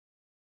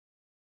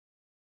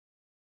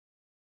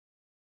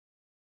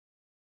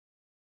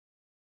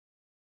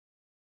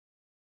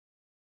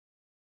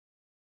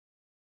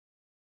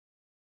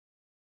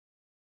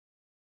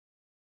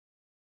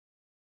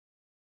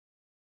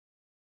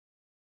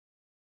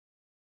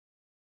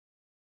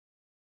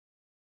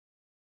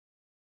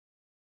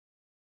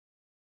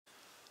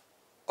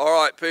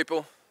Alright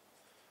people,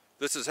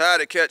 this is how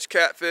to catch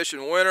catfish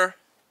in winter.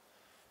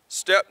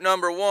 Step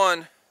number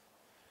one,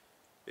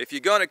 if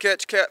you're going to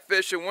catch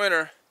catfish in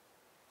winter,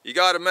 you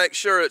got to make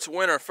sure it's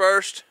winter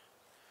first.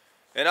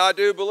 And I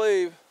do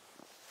believe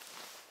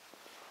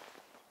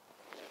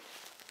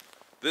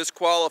this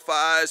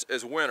qualifies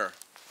as winter.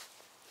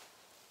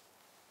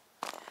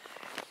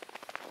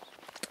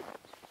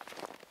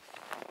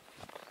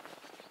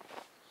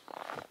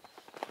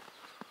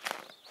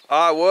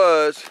 I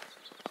was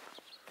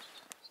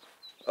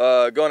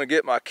going to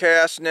get my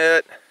cast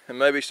net and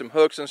maybe some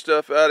hooks and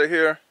stuff out of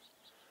here,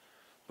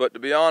 but to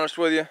be honest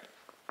with you,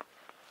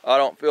 I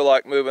don't feel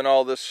like moving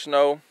all this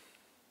snow,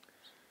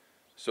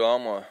 so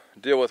I'm going to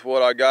deal with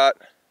what I got.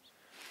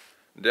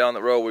 Down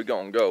the road we're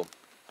going to go.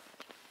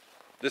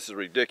 This is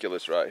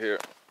ridiculous right here.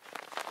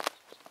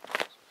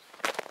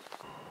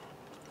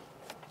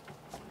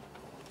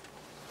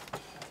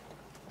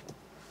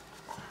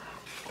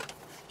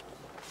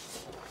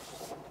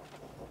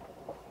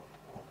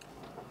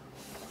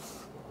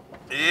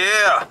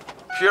 Yeah,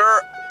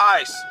 pure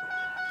ice.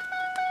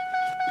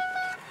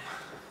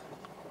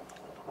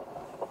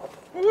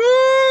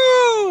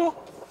 Woo!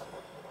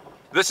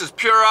 This is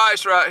pure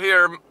ice right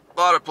here, a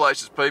lot of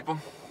places, people.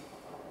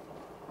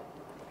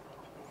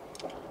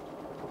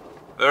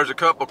 There's a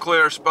couple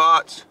clear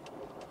spots.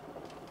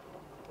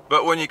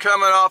 But when you're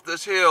coming off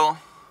this hill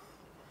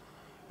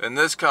in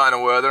this kind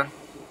of weather,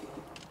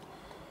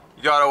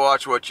 you gotta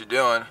watch what you're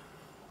doing.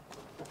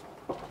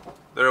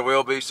 There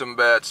will be some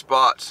bad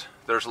spots.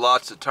 There's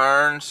lots of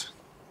turns,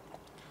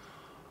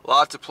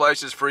 lots of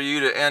places for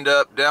you to end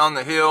up down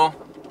the hill,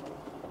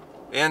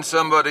 in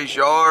somebody's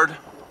yard,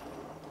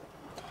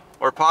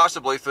 or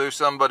possibly through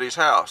somebody's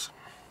house.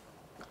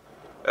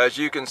 As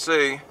you can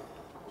see,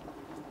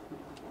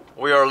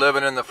 we are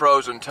living in the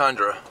frozen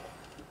tundra.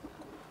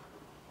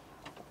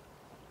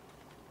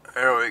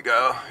 There we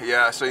go.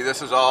 Yeah, see,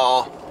 this is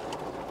all,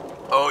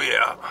 oh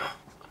yeah.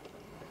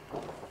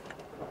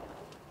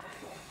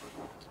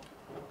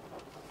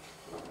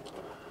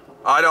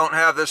 I don't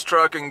have this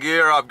truck in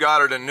gear, I've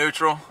got it in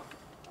neutral.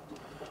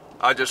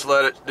 I just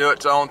let it do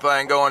its own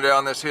thing going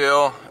down this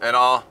hill, and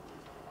I'll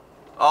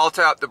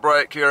tap the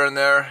brake here and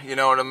there, you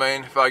know what I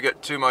mean, if I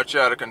get too much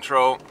out of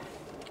control.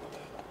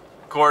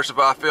 Of course, if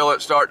I feel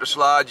it start to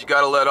slide, you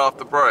gotta let off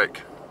the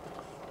brake.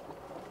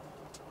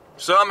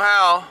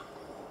 Somehow,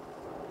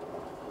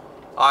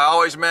 I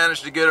always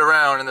manage to get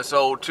around in this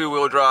old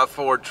two-wheel drive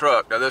Ford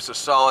truck. Now this is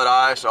solid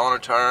ice on a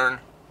turn.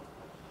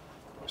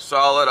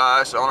 Solid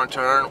ice on a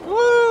turn.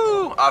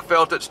 Woo! I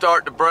felt it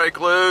start to break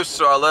loose,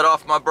 so I let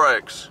off my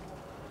brakes.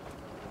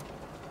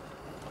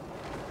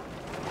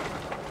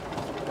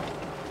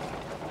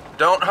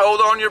 Don't hold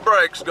on your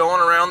brakes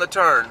going around the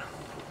turn.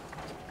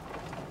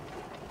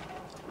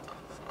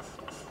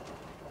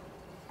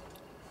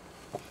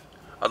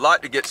 I'd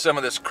like to get some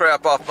of this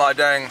crap off my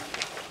dang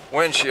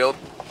windshield.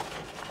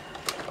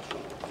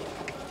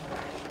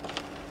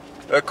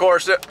 Of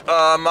course,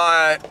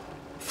 my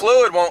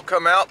fluid won't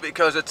come out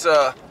because it's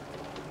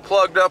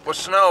plugged up with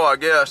snow, I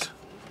guess.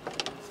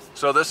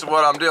 So this is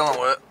what I'm dealing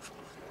with.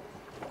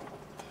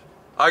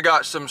 I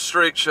got some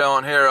streaks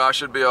showing here. I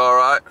should be all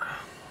right.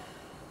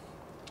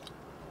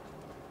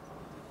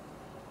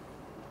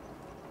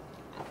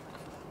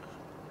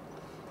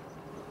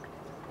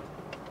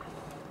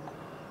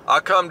 I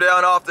come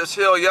down off this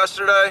hill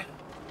yesterday,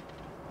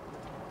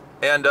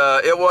 and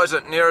it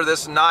wasn't near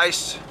this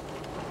nice.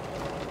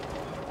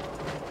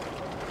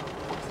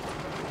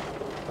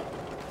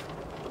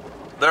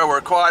 There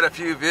were quite a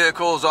few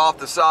vehicles off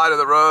the side of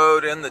the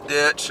road, in the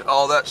ditch,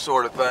 all that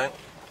sort of thing.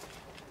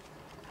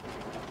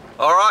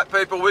 All right,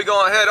 people, we're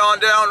gonna head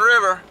on down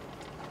river.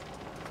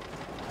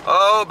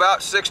 Oh,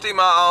 about 60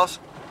 miles.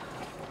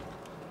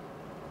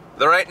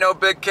 There ain't no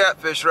big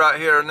catfish right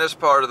here in this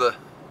part of the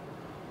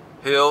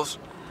hills.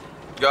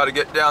 Got to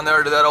get down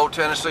there to that old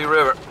Tennessee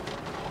River.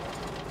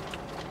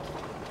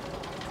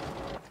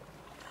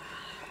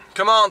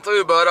 Come on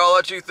through, bud. I'll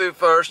let you through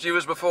first. You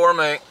was before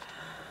me.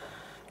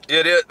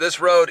 This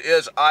road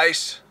is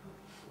ice.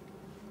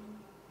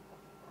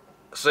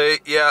 See,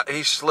 yeah,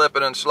 he's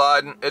slipping and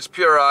sliding. It's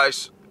pure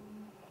ice.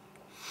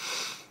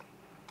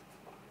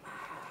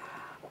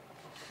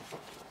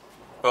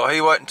 Well,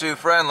 he wasn't too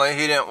friendly.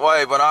 He didn't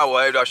wave when I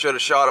waved. I should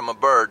have shot him a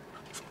bird.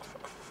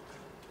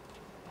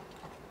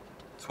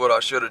 That's what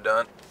I should have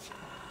done.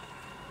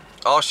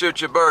 I'll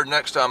shoot you a bird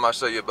next time I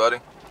see you, buddy.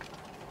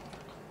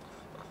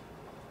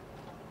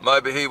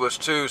 Maybe he was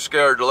too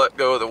scared to let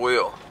go of the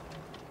wheel.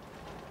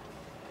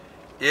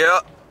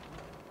 Yeah,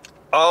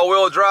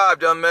 all-wheel drive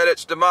done met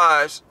its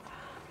demise.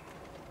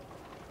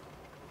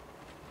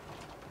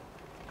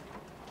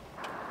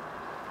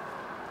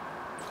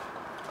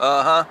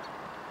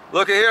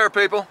 Look at here,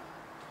 people.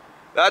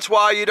 That's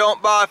why you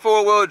don't buy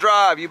four-wheel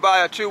drive. You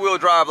buy a two-wheel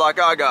drive like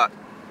I got.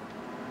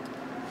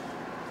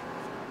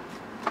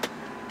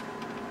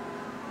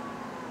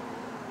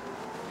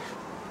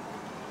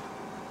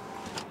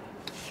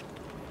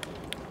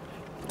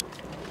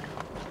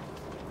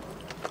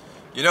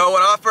 You know,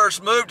 when I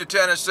first moved to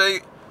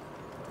Tennessee,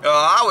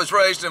 I was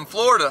raised in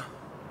Florida,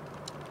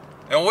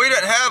 and we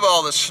didn't have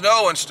all the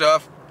snow and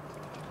stuff.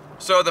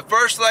 So the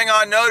first thing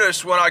I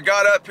noticed when I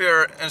got up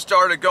here and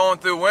started going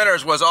through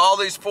winters was all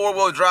these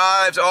four-wheel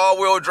drives,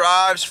 all-wheel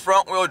drives,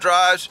 front-wheel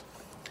drives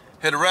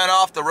had run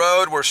off the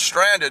road, were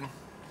stranded.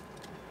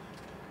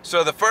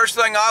 So the first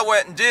thing I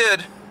went and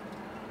did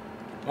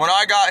when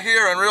I got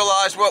here and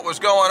realized what was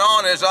going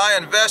on is I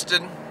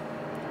invested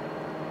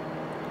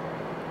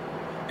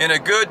in a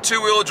good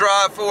two-wheel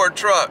drive Ford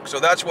truck. So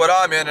that's what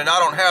I'm in, and I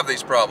don't have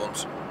these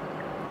problems.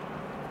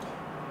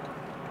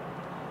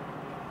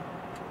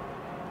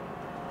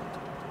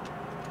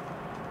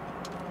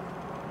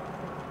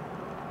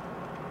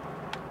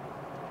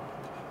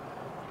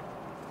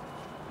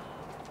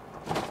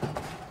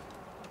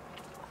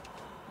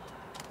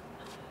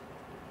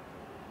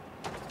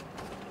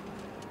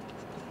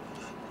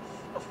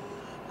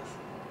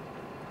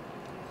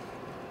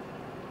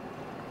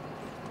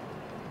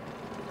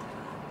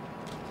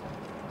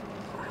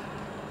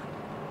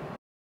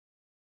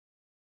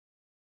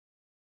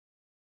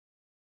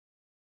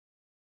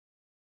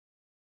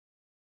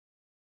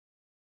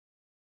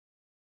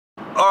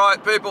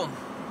 Alright people,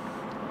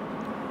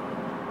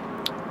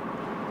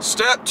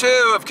 step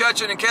 2 of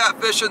catching a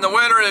catfish in the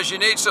winter is you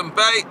need some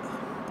bait.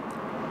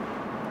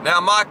 Now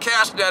my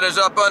cast net is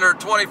up under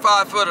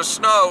 25 foot of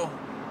snow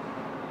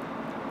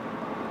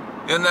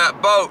in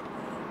that boat,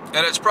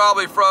 and it's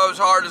probably froze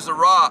hard as a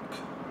rock.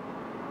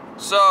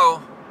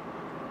 So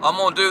I'm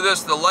going to do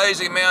this the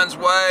lazy man's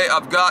way.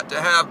 I've got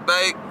to have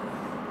bait.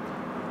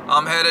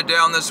 I'm headed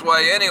down this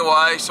way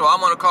anyway, so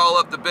I'm going to call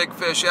up the Big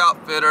Fish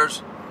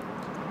Outfitters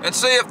and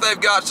see if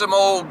they've got some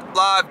old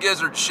live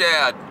gizzard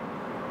shad.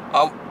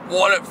 I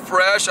want it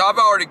fresh. I've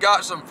already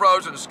got some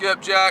frozen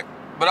skipjack,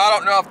 but I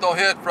don't know if they'll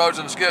hit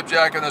frozen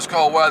skipjack in this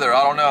cold weather.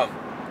 I don't know.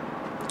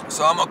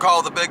 So I'm gonna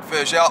call the Big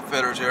Fish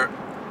Outfitters here.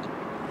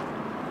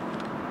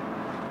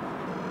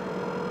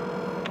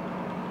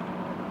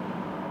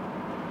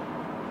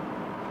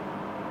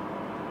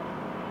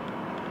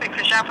 Big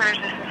Fish Outfitters,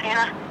 this is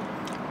Hannah.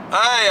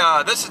 Hey,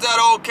 this is that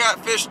old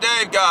Catfish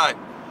Dave guy.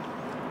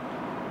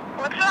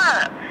 What's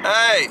up?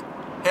 Hey,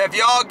 have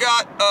y'all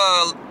got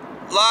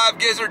live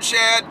gizzard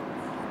shad?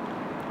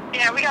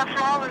 Yeah, we got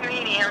small and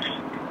mediums.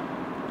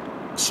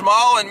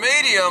 Small and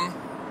medium?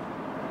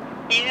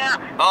 Yeah.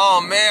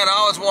 Oh man,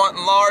 I was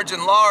wanting large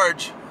and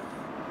large.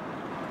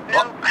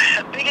 No,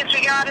 the biggest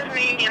we got is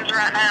mediums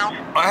right now.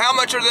 How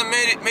much are the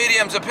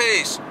mediums a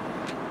piece?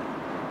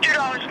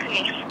 $2 a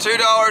piece.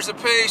 $2 a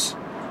piece?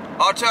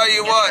 I'll tell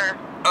you Yes, what, sir.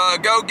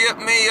 go give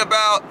me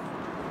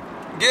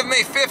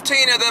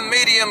 15 of them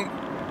medium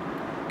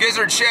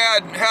gizzard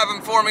shad and have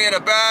them for me in a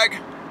bag,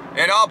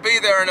 and I'll be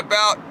there in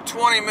about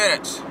 20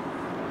 minutes.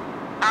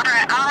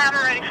 Alright, I'll have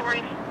them ready for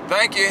you.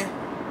 Thank you.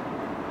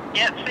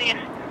 Yep, see you.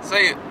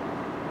 See you.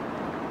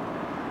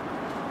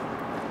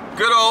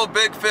 Good old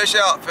Big Fish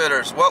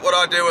Outfitters. What would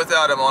I do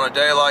without them on a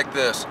day like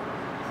this?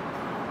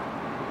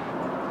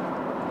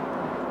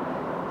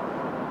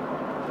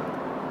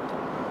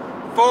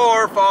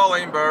 Four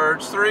falling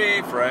birds,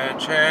 3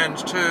 French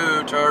hens,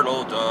 2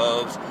 turtle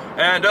doves,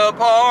 and a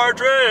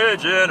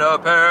partridge in a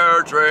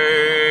pear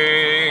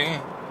tree.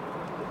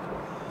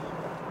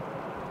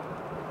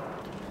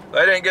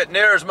 They didn't get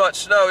near as much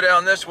snow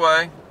down this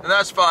way, and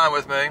that's fine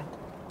with me.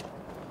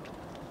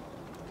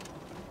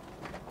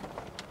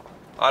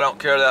 I don't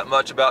care that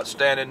much about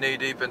standing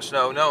knee-deep in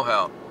snow, no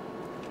how.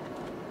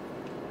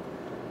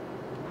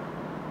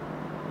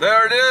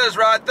 There it is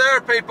right there,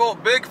 people.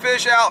 Big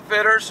Fish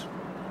Outfitters.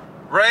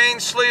 Rain,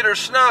 sleet, or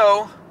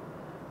snow,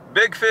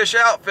 Big Fish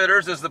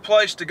Outfitters is the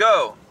place to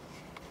go.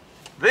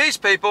 These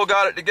people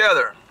got it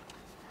together.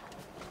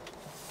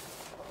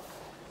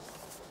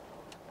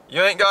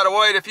 You ain't got to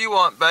wait if you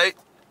want bait.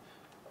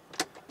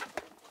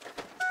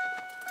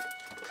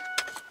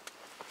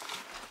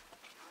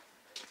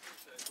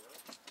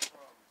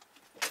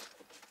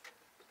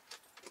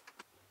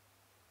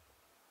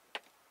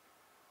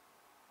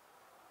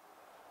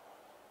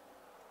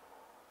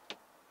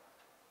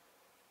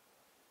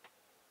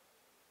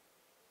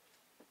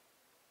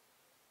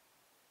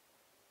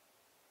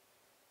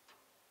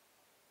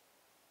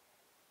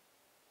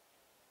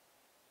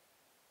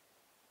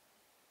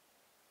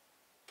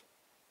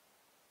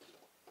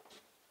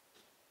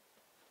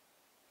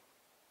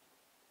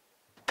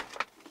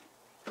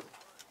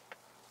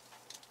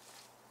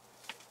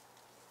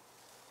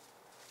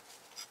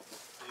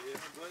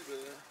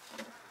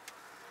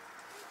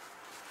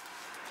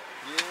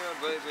 Yeah,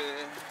 baby.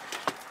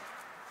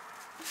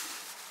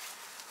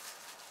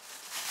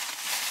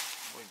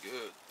 We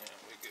good. Yeah,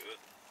 we good.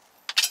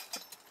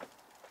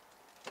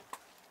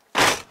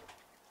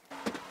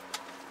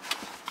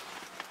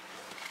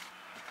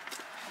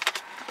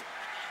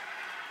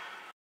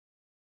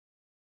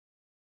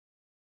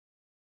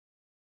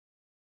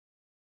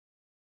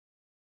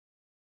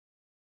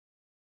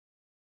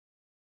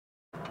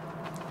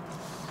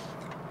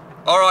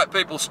 All right,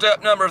 people,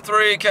 step number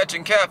 3,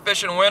 catching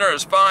catfish in winter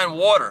is find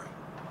water.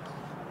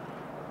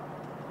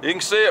 You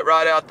can see it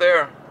right out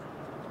there.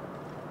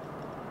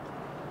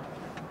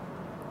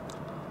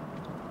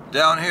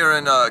 down here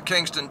in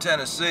Kingston,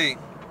 Tennessee.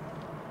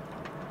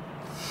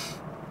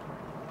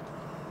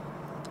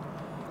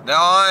 Now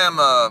I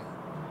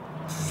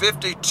am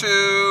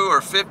 52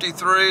 or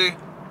 53.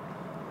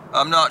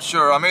 I'm not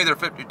sure. I'm either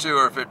 52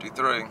 or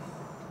 53.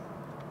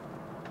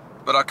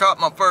 But I caught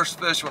my first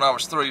fish when I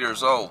was 3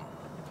 years old.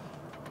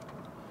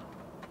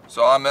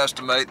 So I'm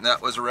estimating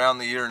that was around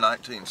the year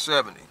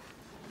 1970.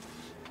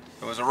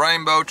 It was a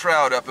rainbow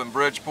trout up in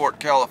Bridgeport,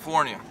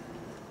 California.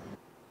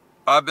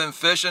 I've been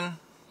fishing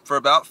for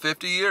about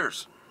 50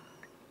 years.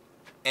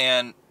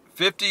 And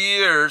 50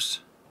 years,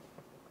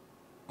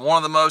 one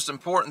of the most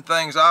important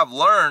things I've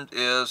learned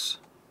is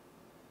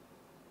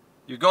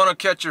you're going to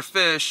catch your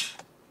fish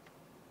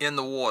in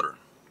the water.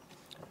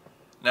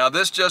 Now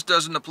this just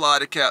doesn't apply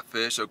to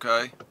catfish,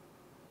 okay?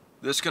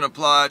 This can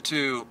apply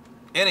to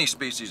any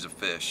species of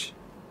fish.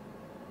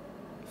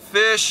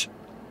 Fish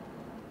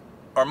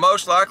are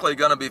most likely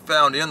going to be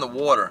found in the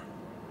water.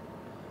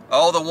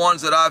 All the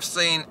ones that I've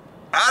seen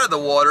out of the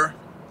water,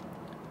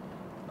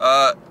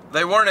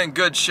 they weren't in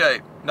good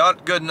shape.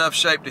 Not good enough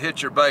shape to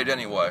hit your bait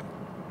anyway.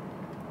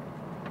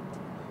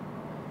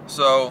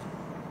 So,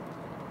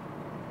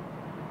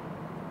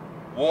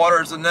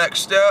 water's the next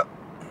step.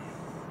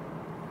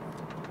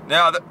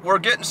 Now we're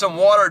getting some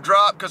water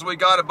drop because we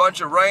got a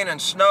bunch of rain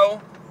and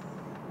snow.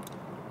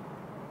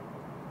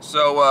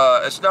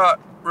 So it's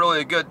not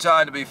really a good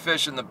time to be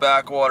fishing the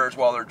backwaters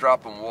while they're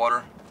dropping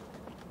water.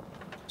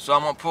 So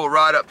I'm going to pull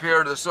right up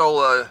here to this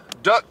old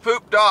duck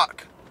poop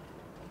dock.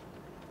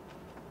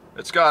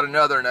 It's got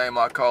another name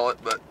I call it,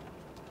 but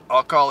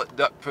I'll call it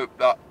duck poop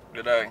dock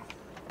today.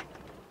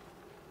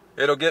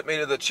 It'll get me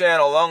to the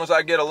channel. As long as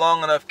I get a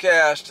long enough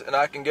cast and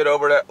I can get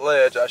over that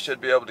ledge, I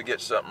should be able to get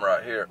something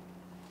right here.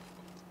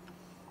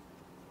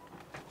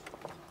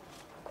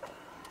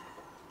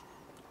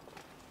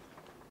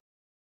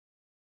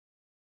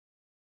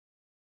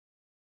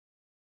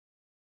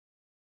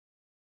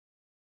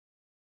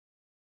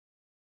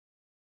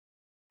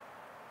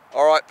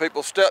 Alright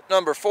people, step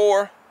number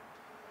 4,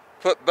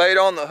 put bait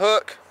on the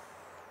hook.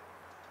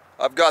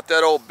 I've got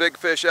that old Big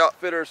Fish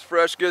Outfitters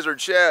fresh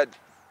gizzard shad.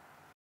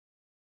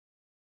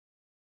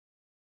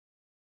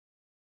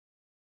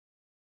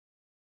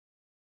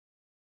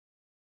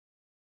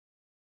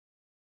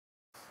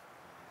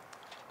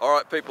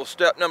 Alright people,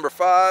 step number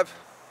 5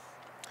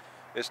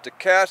 is to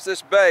cast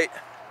this bait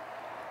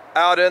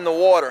out in the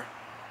water.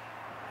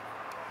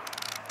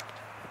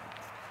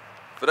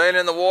 If it ain't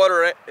in the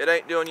water, it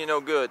ain't doing you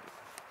no good.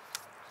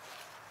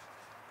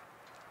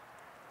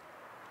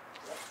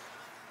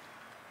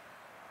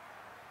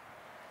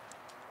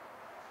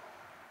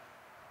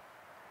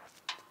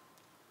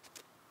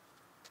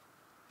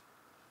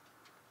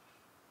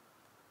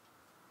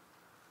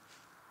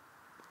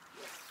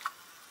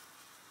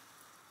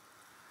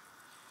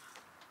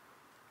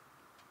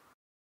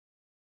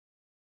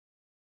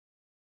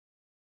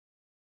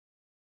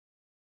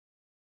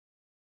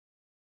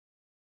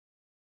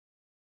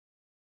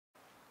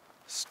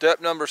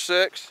 Step number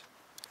 6,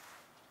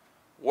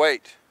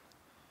 wait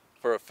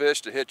for a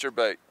fish to hit your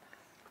bait.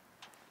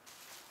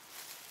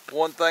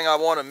 One thing I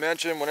want to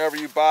mention, whenever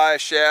you buy a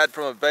shad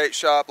from a bait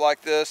shop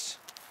like this,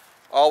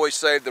 always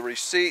save the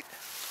receipt.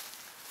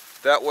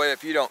 That way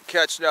if you don't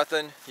catch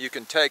nothing, you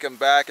can take them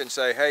back and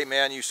say, hey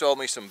man, you sold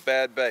me some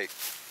bad bait.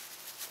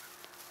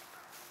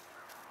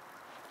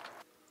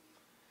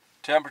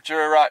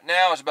 Temperature right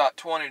now is about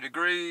 20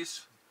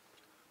 degrees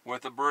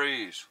with a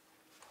breeze.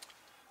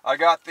 I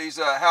got these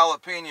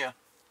jalapeno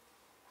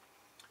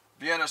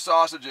Vienna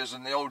sausages,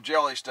 and the old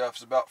jelly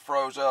stuff's about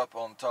froze up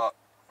on top.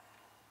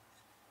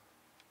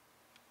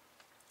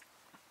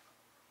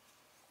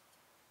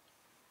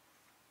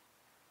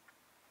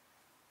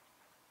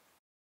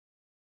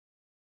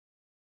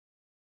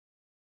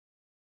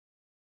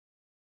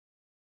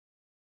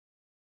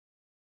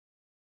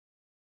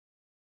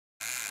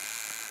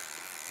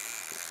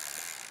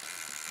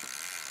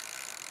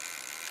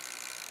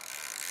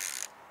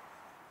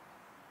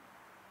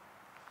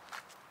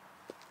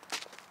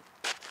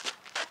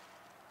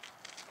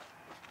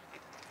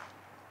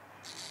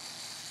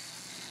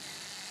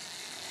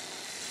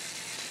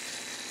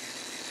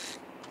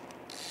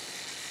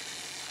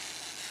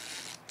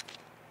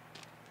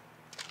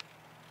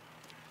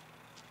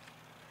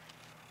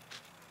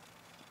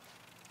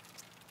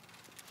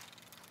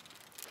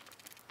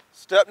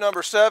 Step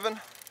number 7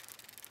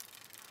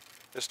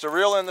 is to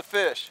reel in the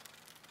fish.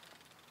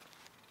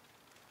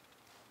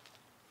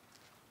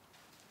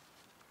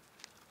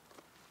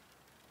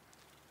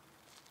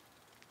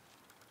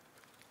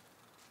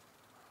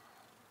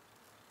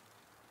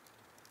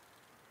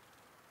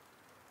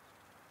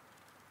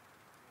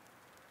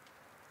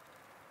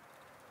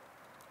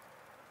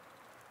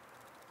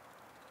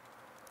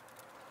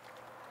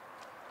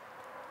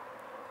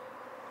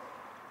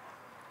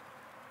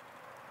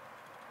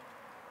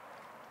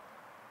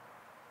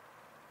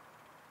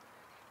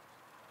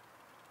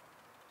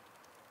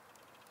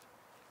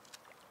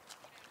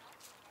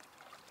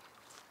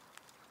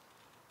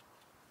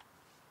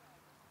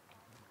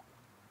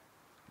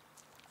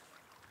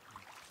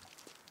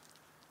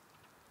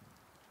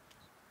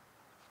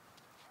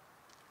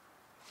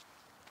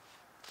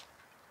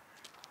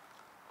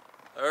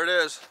 There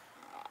it is.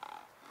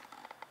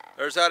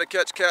 There's how to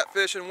catch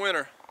catfish in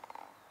winter.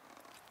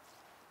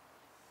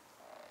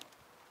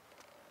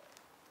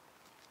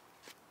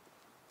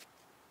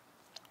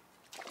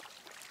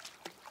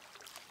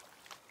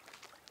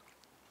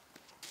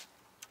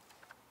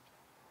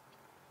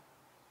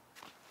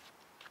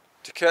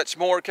 To catch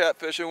more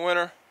catfish in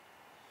winter,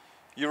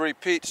 you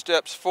repeat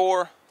steps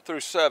 4 through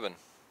 7.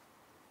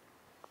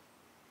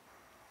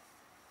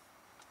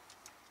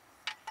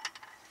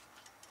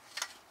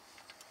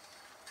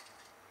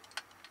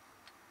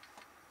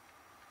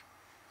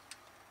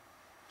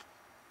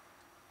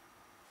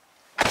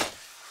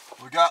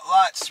 We got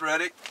lights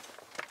ready.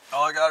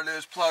 All I gotta do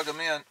is plug them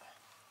in.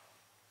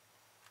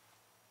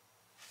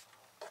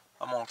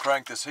 I'm gonna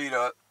crank this heat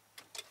up.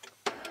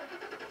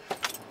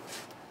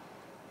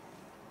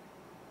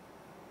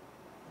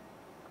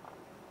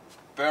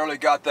 Barely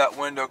got that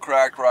window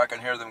cracked where I can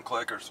hear them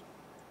clickers.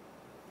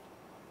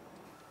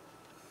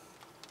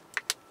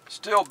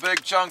 Still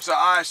big chunks of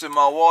ice in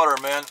my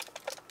water, man.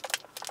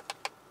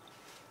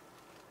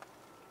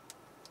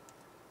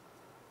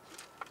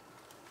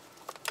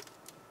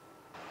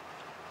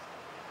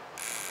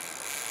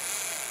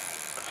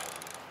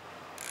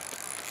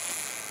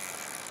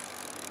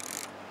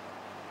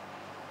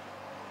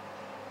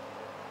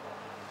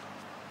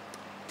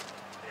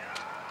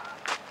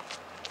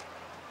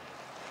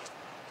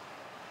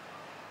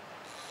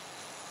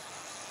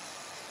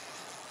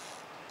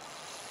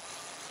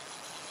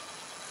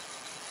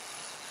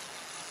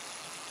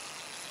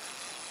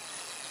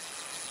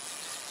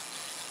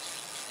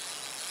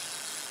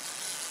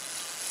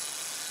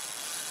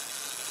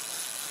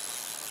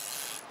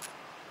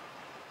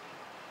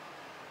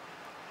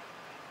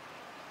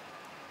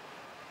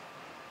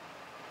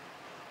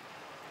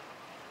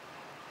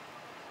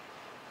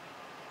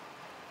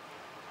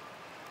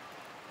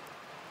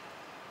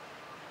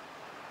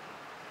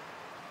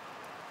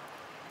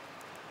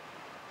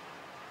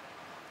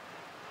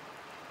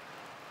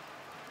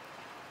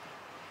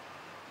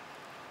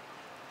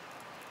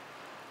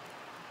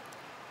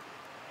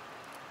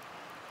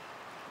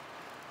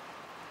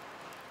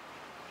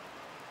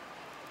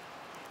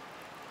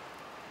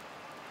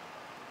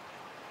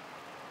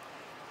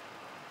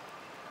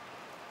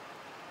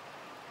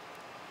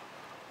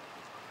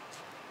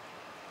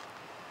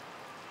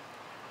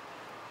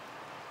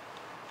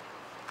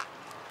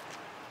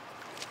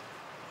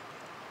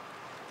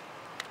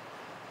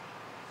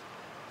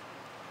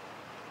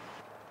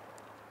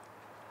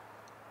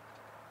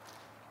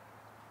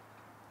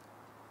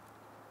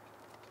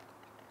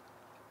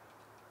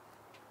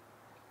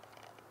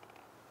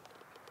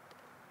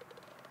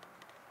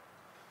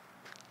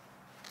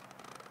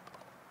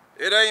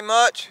 It ain't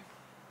much,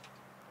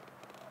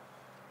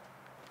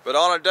 but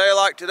on a day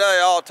like today,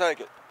 I'll take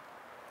it.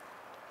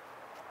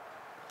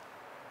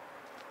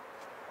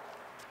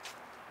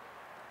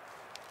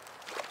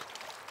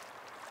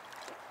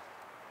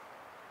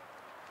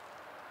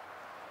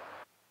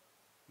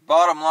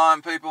 Bottom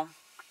line, people,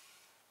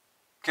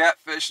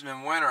 catfishing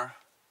in winter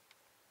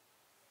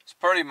is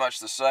pretty much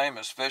the same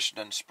as fishing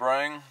in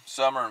spring,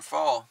 summer, and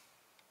fall.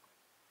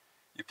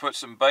 You put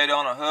some bait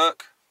on a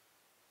hook,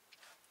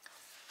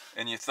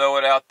 and you throw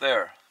it out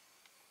there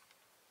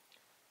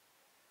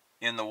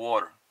in the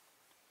water.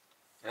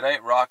 It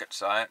ain't rocket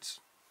science.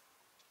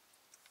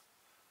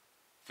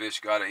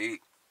 Fish gotta eat.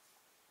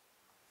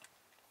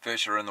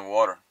 Fish are in the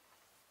water.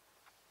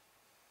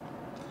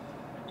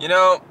 You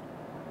know,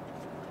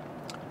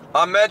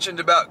 I mentioned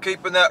about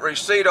keeping that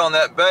receipt on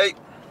that bait.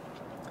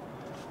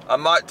 I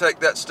might take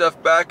that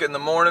stuff back in the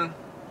morning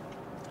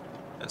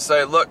and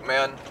say, look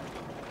man,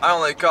 I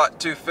only caught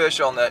 2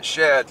 fish on that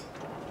shad.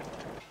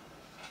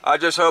 I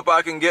just hope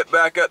I can get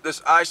back up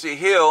this icy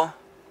hill.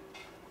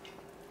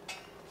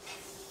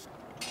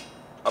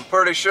 I'm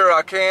pretty sure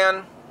I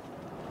can.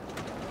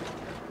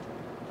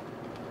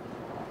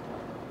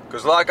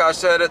 Because like I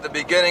said at the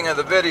beginning of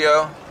the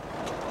video,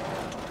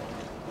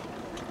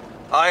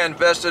 I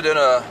invested in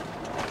a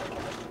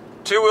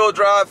 2-wheel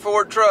drive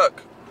Ford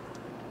truck.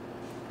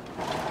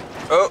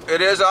 Oh,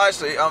 it is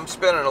icy. I'm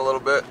spinning a little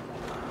bit.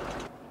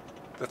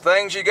 The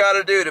things you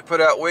gotta do to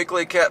put out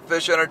weekly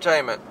catfish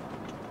entertainment.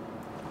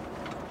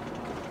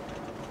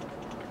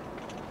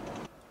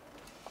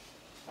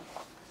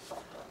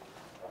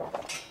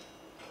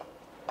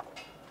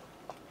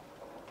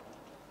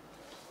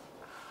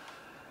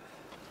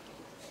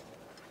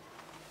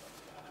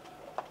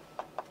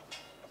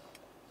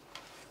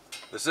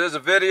 This is a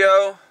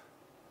video.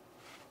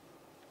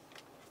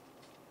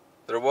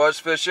 There was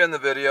fish in the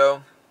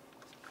video.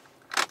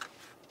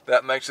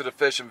 That makes it a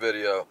fishing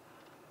video.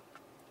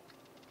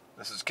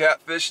 This is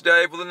Catfish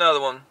Dave with another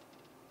one.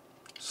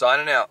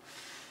 Signing out.